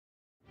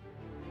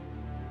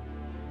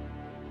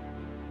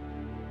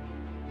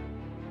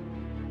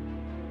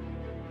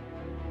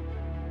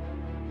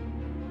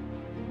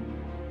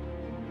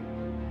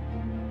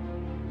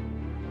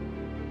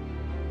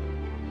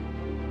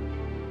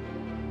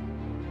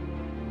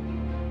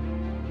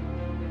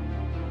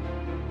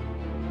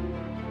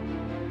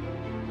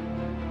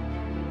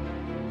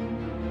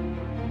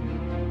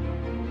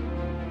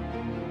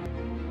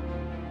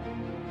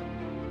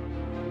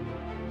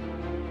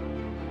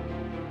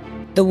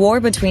The war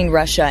between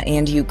Russia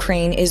and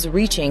Ukraine is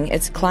reaching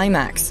its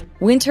climax.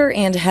 Winter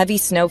and heavy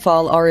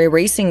snowfall are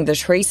erasing the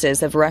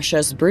traces of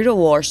Russia's brutal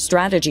war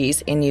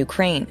strategies in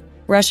Ukraine.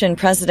 Russian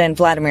President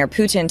Vladimir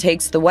Putin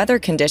takes the weather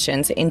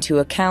conditions into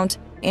account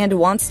and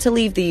wants to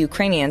leave the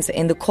Ukrainians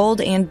in the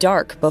cold and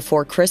dark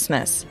before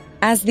Christmas.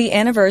 As the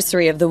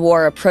anniversary of the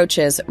war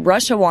approaches,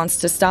 Russia wants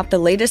to stop the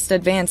latest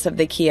advance of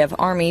the Kyiv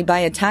army by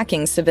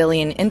attacking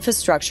civilian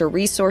infrastructure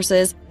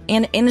resources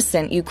and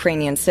innocent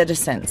Ukrainian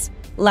citizens.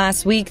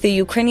 Last week, the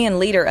Ukrainian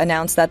leader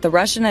announced that the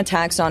Russian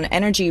attacks on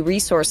energy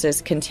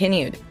resources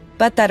continued,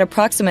 but that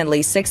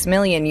approximately 6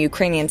 million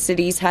Ukrainian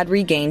cities had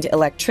regained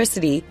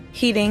electricity,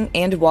 heating,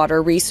 and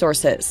water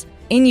resources.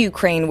 In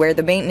Ukraine, where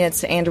the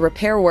maintenance and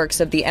repair works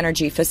of the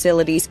energy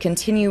facilities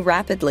continue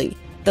rapidly,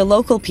 the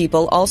local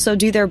people also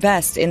do their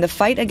best in the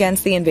fight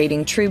against the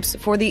invading troops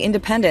for the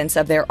independence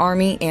of their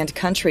army and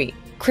country.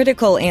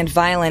 Critical and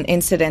violent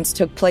incidents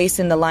took place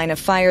in the line of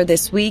fire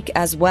this week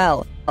as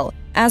well.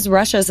 As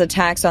Russia's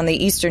attacks on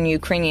the eastern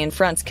Ukrainian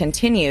fronts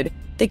continued,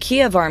 the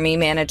Kyiv army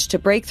managed to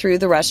break through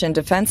the Russian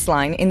defense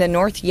line in the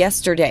north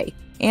yesterday,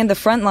 and the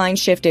front line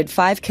shifted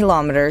 5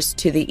 kilometers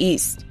to the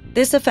east.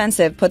 This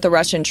offensive put the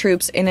Russian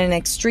troops in an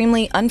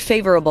extremely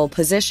unfavorable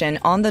position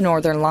on the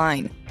northern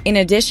line. In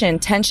addition,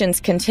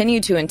 tensions continue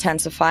to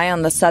intensify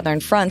on the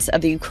southern fronts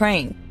of the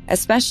Ukraine,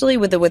 especially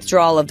with the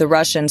withdrawal of the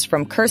Russians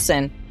from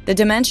Kherson. The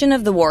dimension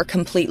of the war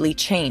completely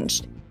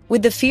changed.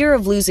 With the fear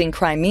of losing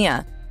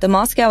Crimea, the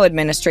Moscow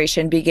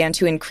administration began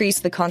to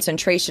increase the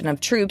concentration of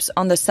troops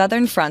on the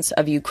southern fronts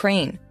of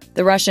Ukraine.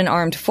 The Russian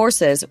armed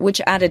forces,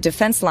 which added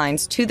defense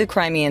lines to the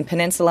Crimean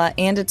Peninsula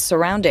and its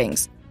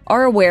surroundings,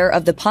 are aware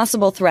of the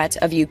possible threat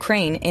of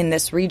Ukraine in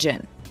this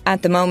region.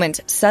 At the moment,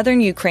 southern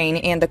Ukraine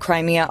and the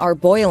Crimea are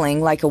boiling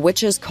like a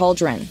witch's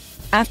cauldron.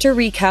 After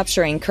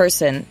recapturing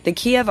Kherson, the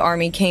Kyiv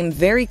army came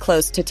very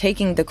close to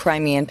taking the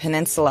Crimean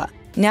Peninsula.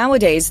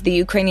 Nowadays, the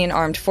Ukrainian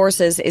armed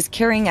forces is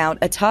carrying out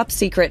a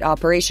top-secret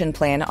operation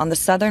plan on the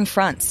southern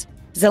fronts.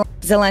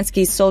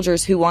 Zelensky's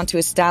soldiers who want to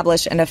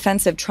establish an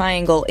offensive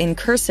triangle in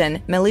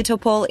Kherson,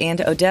 Melitopol, and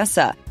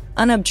Odessa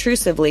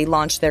unobtrusively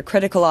launched their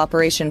critical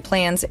operation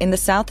plans in the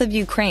south of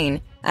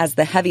Ukraine as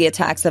the heavy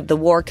attacks of the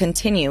war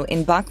continue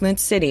in Bakhmut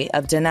city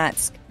of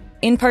Donetsk.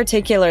 In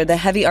particular, the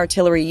heavy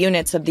artillery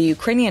units of the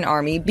Ukrainian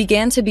army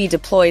began to be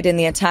deployed in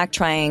the attack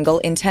triangle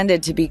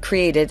intended to be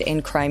created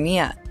in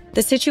Crimea.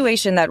 The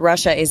situation that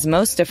Russia is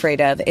most afraid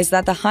of is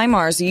that the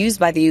HIMARS used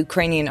by the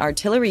Ukrainian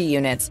artillery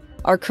units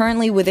are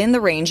currently within the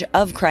range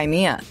of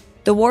Crimea.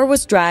 The war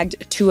was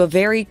dragged to a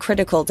very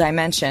critical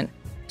dimension.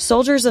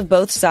 Soldiers of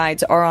both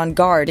sides are on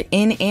guard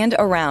in and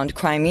around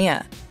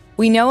Crimea.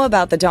 We know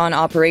about the dawn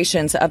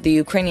operations of the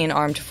Ukrainian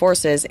armed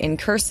forces in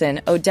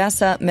Kherson,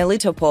 Odessa,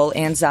 Melitopol,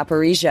 and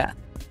Zaporizhia.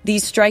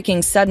 These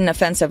striking sudden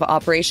offensive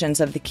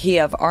operations of the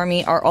Kyiv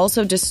army are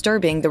also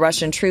disturbing the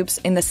Russian troops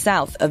in the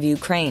south of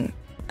Ukraine.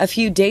 A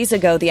few days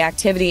ago, the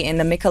activity in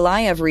the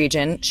Mykolaiv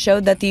region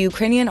showed that the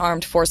Ukrainian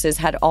armed forces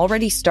had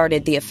already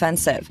started the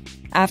offensive.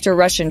 After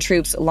Russian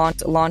troops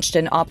launched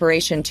an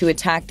operation to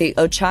attack the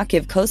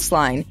Ochakiv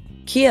coastline,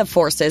 Kyiv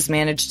forces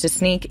managed to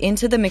sneak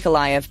into the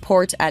Mykolaiv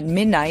port at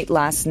midnight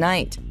last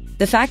night.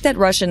 The fact that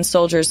Russian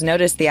soldiers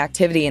noticed the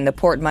activity in the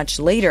port much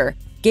later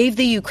gave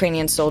the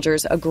Ukrainian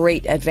soldiers a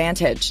great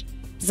advantage.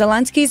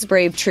 Zelensky's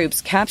brave troops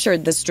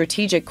captured the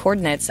strategic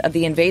coordinates of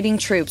the invading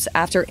troops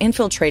after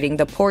infiltrating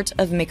the port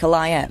of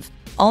Mykolaiv.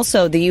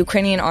 Also, the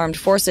Ukrainian armed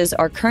forces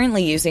are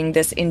currently using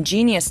this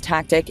ingenious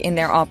tactic in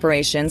their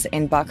operations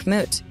in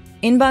Bakhmut.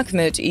 In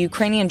Bakhmut,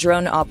 Ukrainian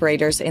drone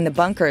operators in the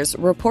bunkers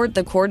report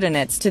the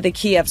coordinates to the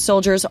Kyiv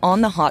soldiers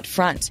on the hot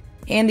front,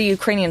 and the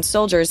Ukrainian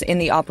soldiers in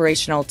the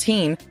operational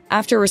team,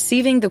 after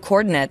receiving the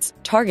coordinates,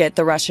 target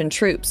the Russian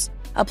troops.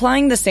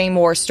 Applying the same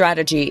war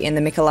strategy in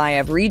the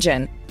Mykolaiv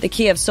region, the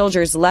Kyiv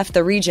soldiers left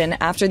the region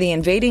after the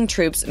invading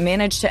troops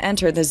managed to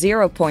enter the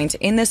zero point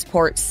in this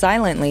port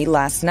silently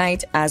last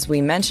night, as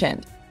we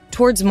mentioned.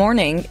 Towards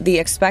morning, the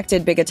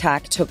expected big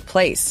attack took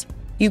place.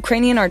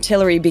 Ukrainian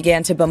artillery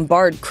began to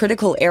bombard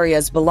critical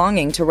areas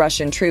belonging to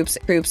Russian troops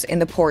in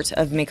the port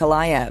of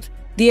Mykolaiv.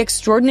 The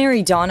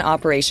extraordinary dawn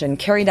operation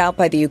carried out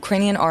by the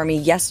Ukrainian army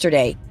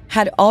yesterday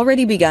had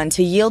already begun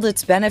to yield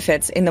its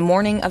benefits in the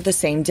morning of the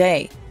same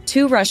day.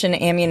 2 Russian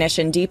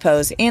ammunition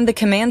depots and the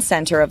command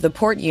center of the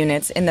port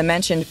units in the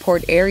mentioned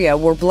port area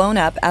were blown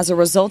up as a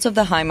result of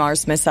the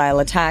HIMARS missile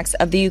attacks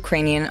of the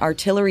Ukrainian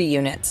artillery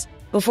units.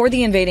 Before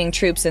the invading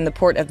troops in the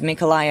port of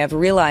Mykolaiv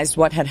realized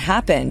what had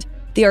happened,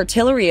 the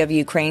artillery of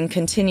Ukraine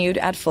continued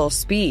at full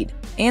speed.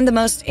 And the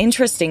most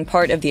interesting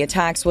part of the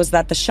attacks was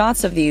that the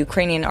shots of the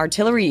Ukrainian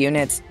artillery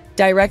units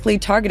directly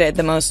targeted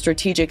the most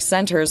strategic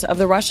centers of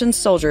the Russian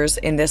soldiers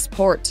in this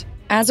port.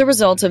 As a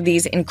result of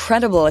these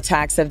incredible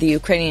attacks of the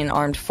Ukrainian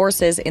armed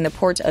forces in the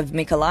port of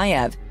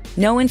Mykolaiv,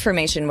 no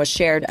information was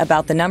shared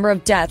about the number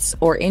of deaths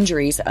or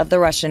injuries of the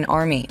Russian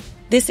army.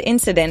 This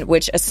incident,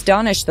 which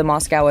astonished the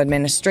Moscow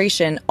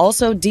administration,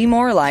 also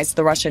demoralized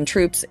the Russian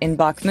troops in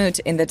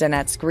Bakhmut in the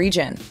Donetsk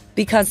region,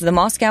 because the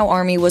Moscow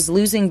army was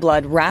losing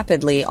blood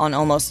rapidly on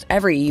almost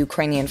every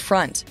Ukrainian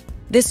front.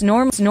 This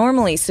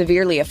normally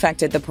severely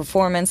affected the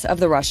performance of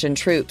the Russian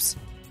troops.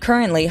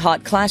 Currently,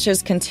 hot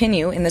clashes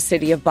continue in the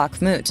city of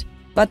Bakhmut,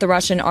 but the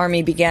Russian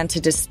army began to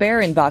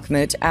despair in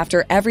Bakhmut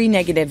after every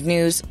negative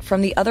news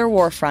from the other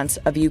war fronts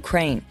of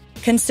Ukraine.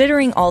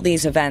 Considering all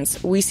these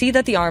events, we see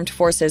that the armed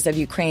forces of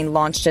Ukraine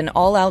launched an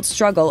all-out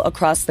struggle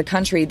across the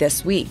country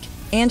this week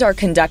and are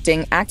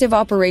conducting active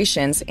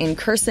operations in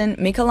Kherson,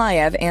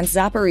 Mykolaiv, and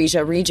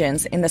Zaporizhia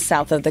regions in the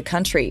south of the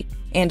country,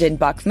 and in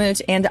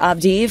Bakhmut and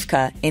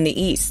Avdiivka in the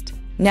east.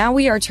 Now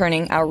we are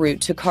turning our route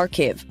to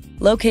Kharkiv,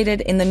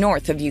 located in the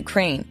north of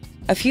Ukraine.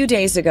 A few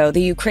days ago,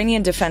 the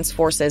Ukrainian Defense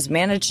Forces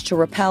managed to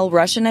repel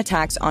Russian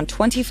attacks on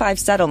 25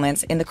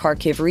 settlements in the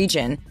Kharkiv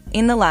region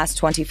in the last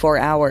 24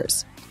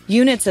 hours.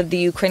 Units of the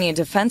Ukrainian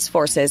Defense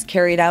Forces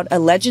carried out a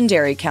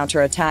legendary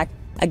counterattack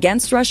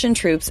against Russian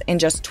troops in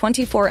just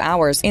 24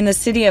 hours in the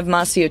city of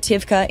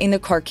Masyotivka in the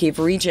Kharkiv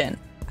region.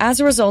 As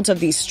a result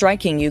of these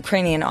striking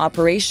Ukrainian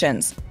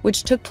operations,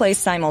 which took place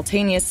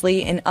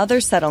simultaneously in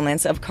other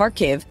settlements of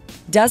Kharkiv,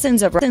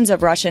 dozens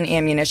of Russian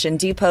ammunition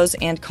depots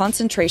and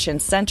concentration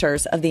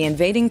centers of the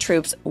invading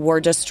troops were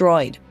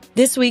destroyed.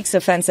 This week's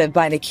offensive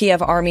by the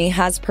Kyiv army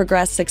has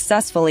progressed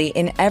successfully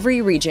in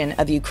every region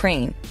of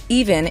Ukraine,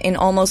 even in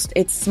almost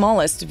its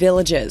smallest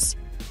villages.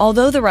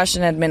 Although the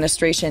Russian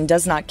administration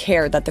does not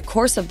care that the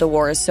course of the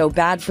war is so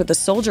bad for the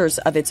soldiers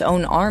of its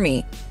own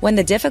army, when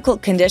the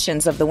difficult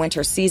conditions of the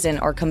winter season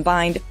are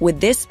combined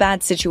with this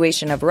bad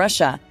situation of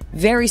Russia,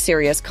 very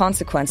serious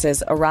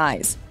consequences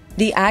arise.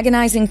 The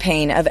agonizing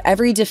pain of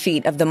every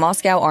defeat of the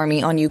Moscow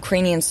army on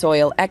Ukrainian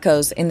soil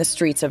echoes in the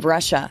streets of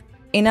Russia.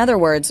 In other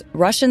words,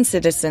 Russian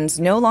citizens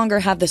no longer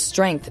have the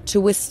strength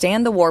to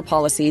withstand the war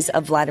policies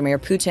of Vladimir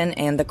Putin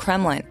and the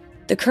Kremlin.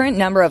 The current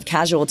number of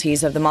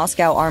casualties of the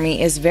Moscow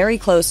army is very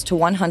close to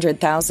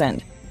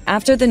 100,000.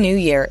 After the new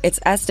year,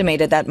 it's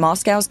estimated that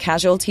Moscow's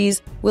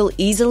casualties will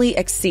easily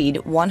exceed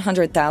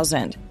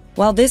 100,000.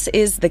 While this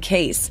is the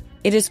case,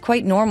 it is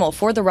quite normal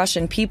for the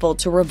Russian people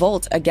to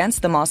revolt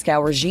against the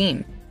Moscow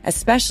regime,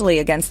 especially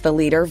against the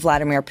leader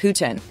Vladimir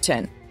Putin.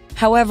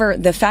 However,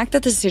 the fact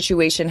that the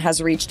situation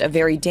has reached a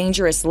very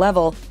dangerous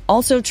level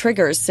also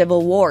triggers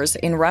civil wars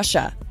in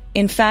Russia.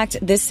 In fact,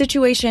 this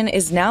situation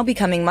is now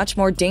becoming much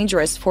more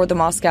dangerous for the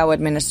Moscow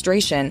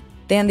administration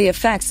than the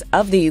effects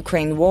of the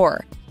Ukraine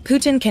war.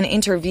 Putin can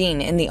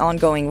intervene in the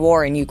ongoing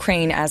war in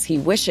Ukraine as he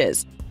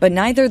wishes, but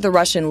neither the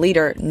Russian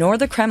leader nor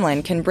the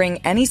Kremlin can bring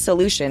any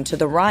solution to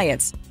the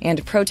riots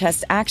and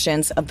protest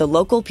actions of the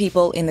local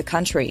people in the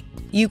country.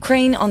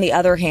 Ukraine, on the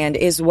other hand,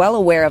 is well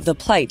aware of the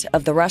plight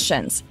of the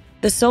Russians.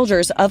 The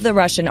soldiers of the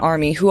Russian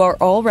army who are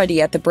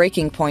already at the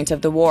breaking point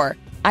of the war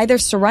either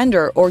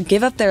surrender or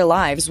give up their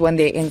lives when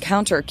they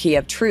encounter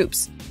Kyiv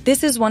troops.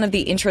 This is one of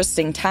the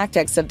interesting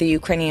tactics of the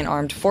Ukrainian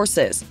armed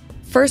forces.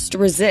 First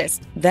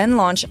resist, then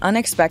launch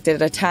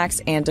unexpected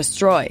attacks and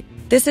destroy.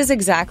 This is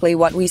exactly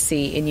what we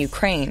see in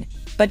Ukraine.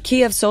 But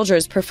Kyiv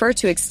soldiers prefer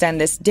to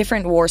extend this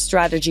different war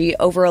strategy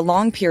over a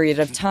long period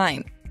of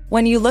time.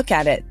 When you look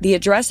at it, the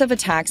address of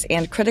attacks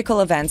and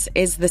critical events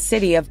is the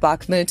city of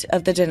Bakhmut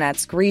of the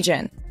Donetsk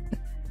region.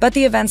 But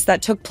the events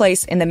that took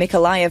place in the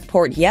Mykolaiv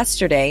port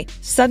yesterday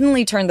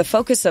suddenly turned the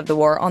focus of the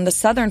war on the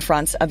southern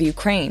fronts of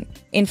Ukraine.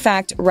 In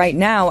fact, right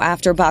now,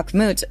 after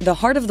Bakhmut, the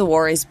heart of the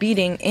war is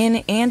beating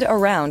in and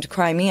around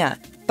Crimea.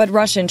 But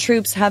Russian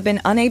troops have been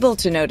unable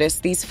to notice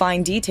these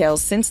fine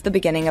details since the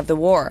beginning of the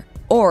war.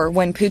 Or,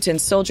 when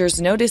Putin's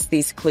soldiers notice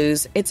these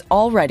clues, it's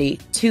already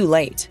too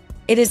late.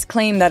 It is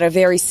claimed that a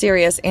very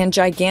serious and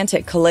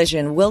gigantic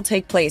collision will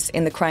take place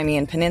in the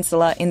Crimean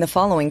Peninsula in the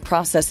following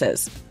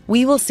processes.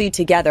 We will see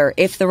together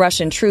if the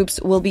Russian troops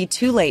will be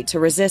too late to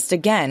resist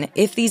again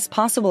if these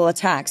possible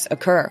attacks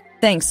occur.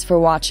 Thanks for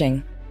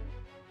watching.